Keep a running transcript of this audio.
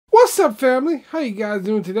What's up, family? How you guys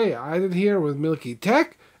doing today? Isaac here with Milky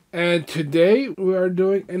Tech, and today we are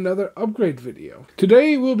doing another upgrade video.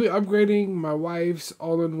 Today we'll be upgrading my wife's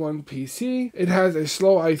all-in-one PC. It has a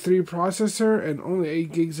slow i3 processor and only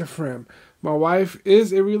 8 gigs of RAM. My wife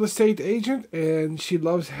is a real estate agent and she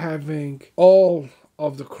loves having all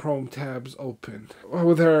of the Chrome tabs open.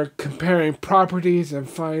 With her comparing properties and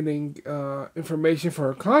finding information for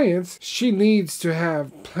her clients, she needs to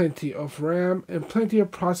have plenty of RAM and plenty of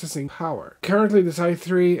processing power. Currently, this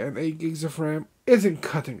i3 and 8 gigs of RAM isn't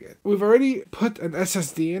cutting it. We've already put an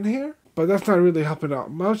SSD in here, but that's not really helping out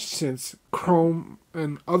much since Chrome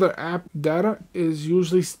and other app data is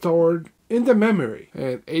usually stored in the memory,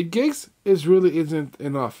 and 8 gigs really isn't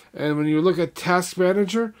enough. And when you look at Task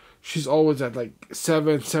Manager, she's always at like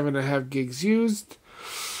 7.5 gigs used.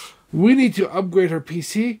 We need to upgrade her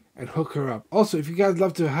PC and hook her up. Also, if you guys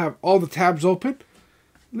love to have all the tabs open,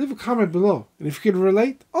 leave a comment below. And if you can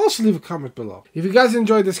relate, also leave a comment below. If you guys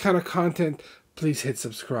enjoy this kind of content, please hit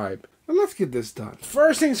subscribe. And let's get this done.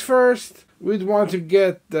 First things first, we'd want to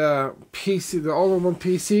get the PC, the all-in-one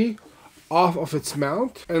PC, off of its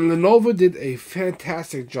mount. And Lenovo did a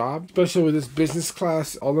fantastic job, especially with this business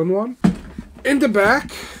class all-in-one. In the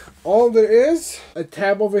back, all there is a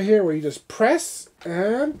tab over here where you just press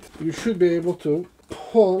and you should be able to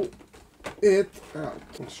pull it out.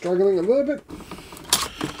 I'm struggling a little bit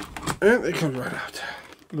and it comes right out.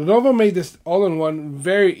 Lenovo made this all-in-one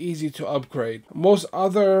very easy to upgrade. Most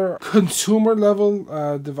other consumer level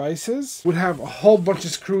devices would have a whole bunch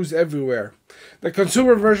of screws everywhere. The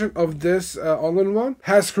consumer version of this all-in-one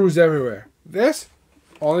has screws everywhere. This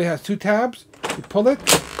only has 2 tabs. You pull it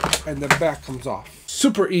and the back comes off.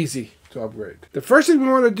 Super easy to upgrade. The first thing we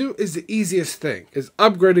want to do is the easiest thing, is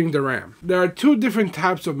upgrading the RAM. There are 2 different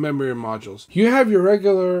types of memory modules. You have your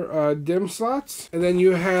regular DIMM slots, and then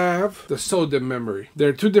you have the SODIMM memory. There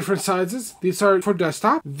are 2 different sizes. These are for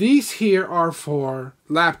desktop. These here are for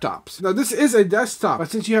laptops. Now this is a desktop,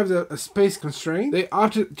 but since you have a space constraint, they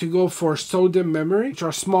opted to go for SODIMM memory, which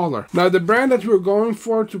are smaller. Now the brand that we're going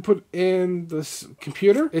for to put in this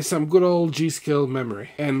computer is some good old G.Skill memory.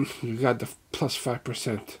 And you got the plus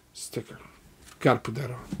 5% sticker. Gotta put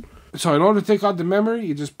that on. So in order to take out the memory,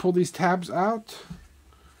 you just pull these tabs out,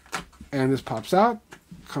 and this pops out,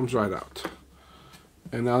 comes right out.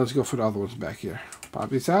 And now let's go for the other ones back here. Pop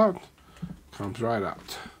this out, comes right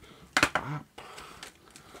out. Pop.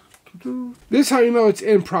 This is how you know it's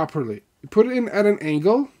in properly. You put it in at an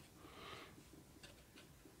angle,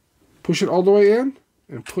 push it all the way in,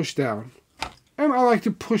 and push down. And I like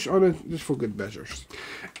to push on it just for good measures.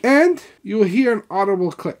 And you'll hear an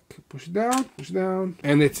audible click. Push down,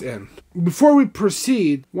 and it's in. Before we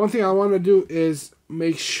proceed, one thing I want to do is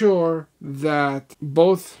make sure that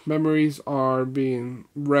both memories are being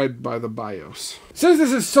read by the BIOS. Since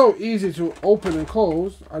this is so easy to open and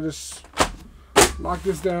close, I just lock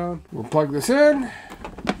this down. We'll plug this in.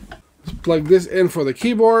 Let's plug this in for the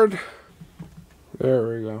keyboard. There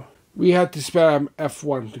we go. We had to spam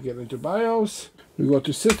F1 to get into BIOS. We go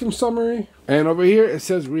to System Summary, and over here it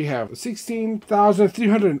says we have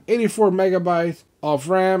 16,384 megabytes of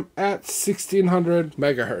RAM at 1600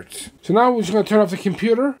 megahertz. So now we're just going to turn off the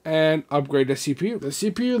computer and upgrade the CPU. The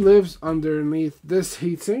CPU lives underneath this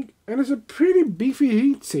heatsink, and it's a pretty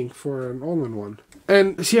beefy heatsink for an all-in-one.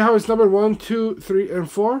 And see how it's numbered 1, 2, 3,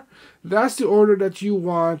 and 4? That's the order that you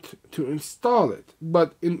want to install it.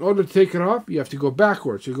 But in order to take it off, you have to go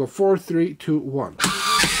backwards. You go 4, 3, 2, 1.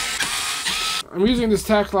 I'm using this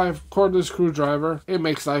TacLife cordless screwdriver. It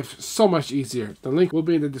makes life so much easier. The link will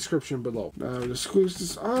be in the description below. Now just squeeze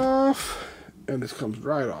this off, and this comes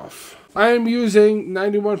right off. I am using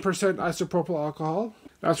 91% isopropyl alcohol.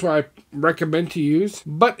 That's what I recommend to use.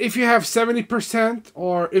 But if you have 70%,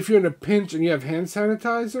 or if you're in a pinch and you have hand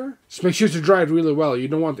sanitizer, just make sure to dry it really well. You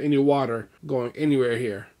don't want any water going anywhere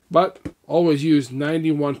here. But always use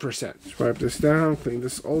 91%. Wipe this down, clean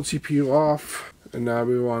this old CPU off. And now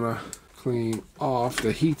we want to clean off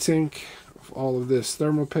the heatsink of all of this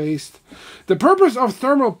thermal paste. The purpose of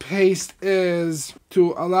thermal paste is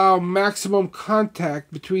to allow maximum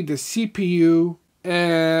contact between the CPU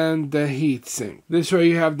and the heatsink. This way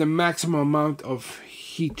you have the maximum amount of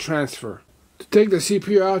heat transfer. To take the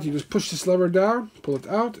CPU out, you just push this lever down, pull it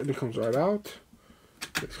out, and it comes right out.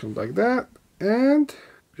 It comes like that, and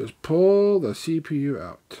just pull the CPU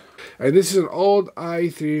out. And this is an old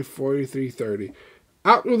i3 4330.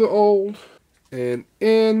 Out with the old and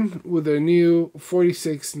in with a new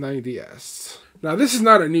 4690S. Now this is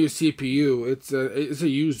not a new CPU, it's a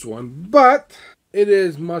used one, but it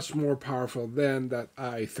is much more powerful than that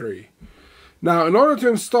i3. Now in order to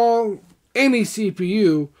install any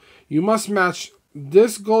CPU, you must match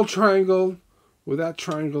this gold triangle with that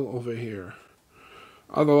triangle over here.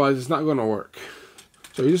 Otherwise, it's not going to work.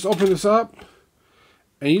 So you just open this up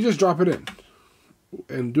and you just drop it in.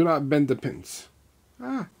 And do not bend the pins.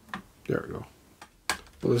 There we go.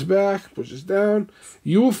 Pull this back, push this down.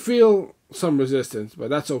 You will feel some resistance, but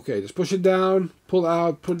that's okay. Just push it down, pull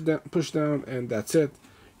out, put it down, push down, and that's it.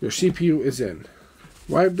 Your CPU is in.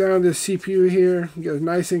 Wipe down this CPU here, get it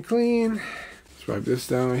nice and clean. Let's wipe this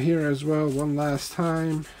down here as well one last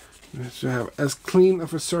time. Just to have as clean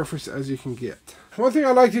of a surface as you can get. One thing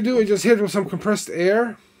I like to do is just hit it with some compressed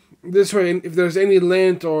air. This way, if there's any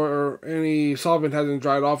lint or any solvent hasn't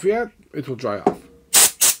dried off yet, it will dry off.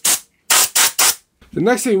 The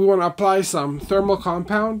next thing, we want to apply some thermal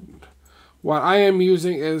compound. What I am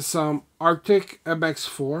using is some Arctic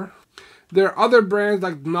MX4. There are other brands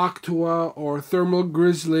like Noctua or Thermal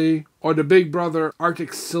Grizzly or the big brother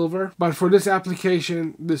Arctic Silver. But for this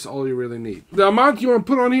application, this is all you really need. The amount you want to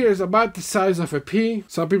put on here is about the size of a pea.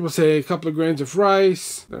 Some people say a couple of grains of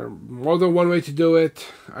rice. There are more than one way to do it.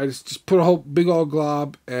 I just put a whole big old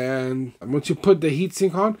glob, and once you put the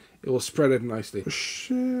heatsink on, it will spread it nicely.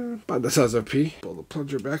 About the size of a pea. Pull the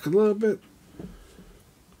plunger back a little bit.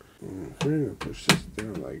 Okay, push this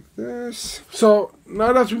down like this. So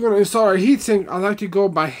now that we're going to install our heatsink, I like to go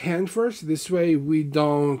by hand first. This way we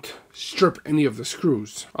don't strip any of the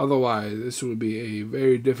screws. Otherwise, this would be a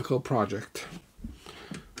very difficult project.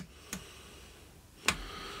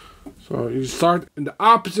 So you start in the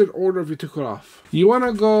opposite order if you took it off. You want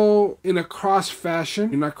to go in a cross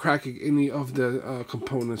fashion. You're not cracking any of the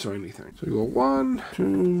components or anything. So you go 1,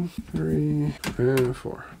 2, 3, and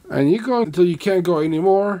 4. And you go until you can't go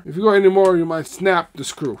anymore. If you go anymore, you might snap the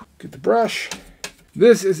screw. Get the brush.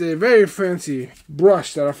 This is a very fancy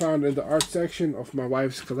brush that I found in the art section of my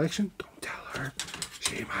wife's collection. Don't tell her.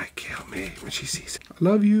 She might kill me when she sees it. I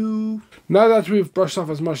love you. Now that we've brushed off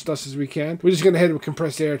as much dust as we can, we're just going to hit it with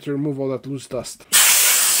compressed air to remove all that loose dust.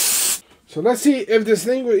 So let's see if this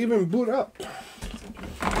thing will even boot up.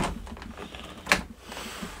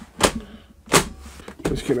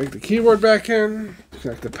 Let's connect the keyboard back in.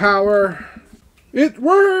 Connect the power. It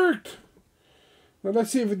worked! Now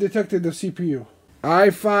let's see if it detected the CPU.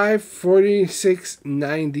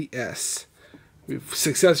 i5-4690S. We've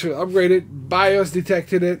successfully upgraded. BIOS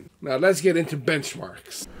detected it. Now let's get into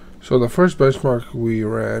benchmarks. So the first benchmark we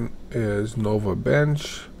ran is Nova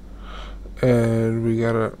Bench. And we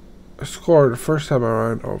got a score the first time I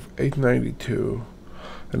ran of 892.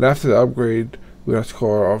 And after the upgrade, we got a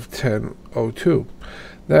score of 1002.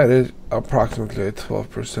 That is approximately a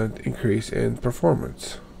 12% increase in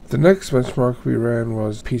performance. The next benchmark we ran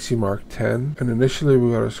was PC Mark 10, and initially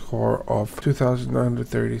we got a score of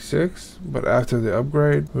 2,936, but after the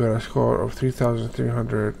upgrade we got a score of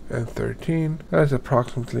 3,313. That is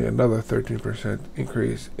approximately another 13%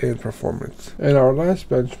 increase in performance. And our last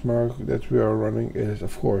benchmark that we are running is,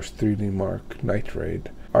 of course, 3D Mark Night Raid.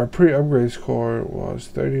 Our pre-upgrade score was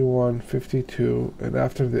 3152, and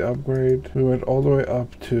after the upgrade we went all the way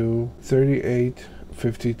up to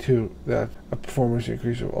 3852. That's a performance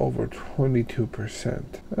increase of over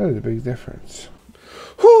 22%. That is a big difference.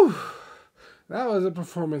 Whew! That was a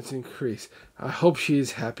performance increase. I hope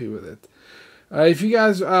she's happy with it. If you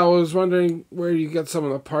guys was wondering where you get some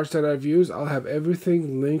of the parts that I've used, I'll have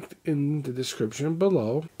everything linked in the description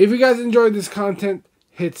below. If you guys enjoyed this content,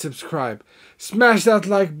 hit subscribe. Smash that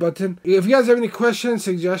like button. If you guys have any questions,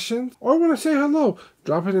 suggestions, or want to say hello,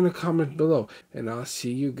 drop it in the comment below. And I'll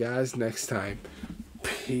see you guys next time.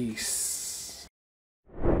 Peace.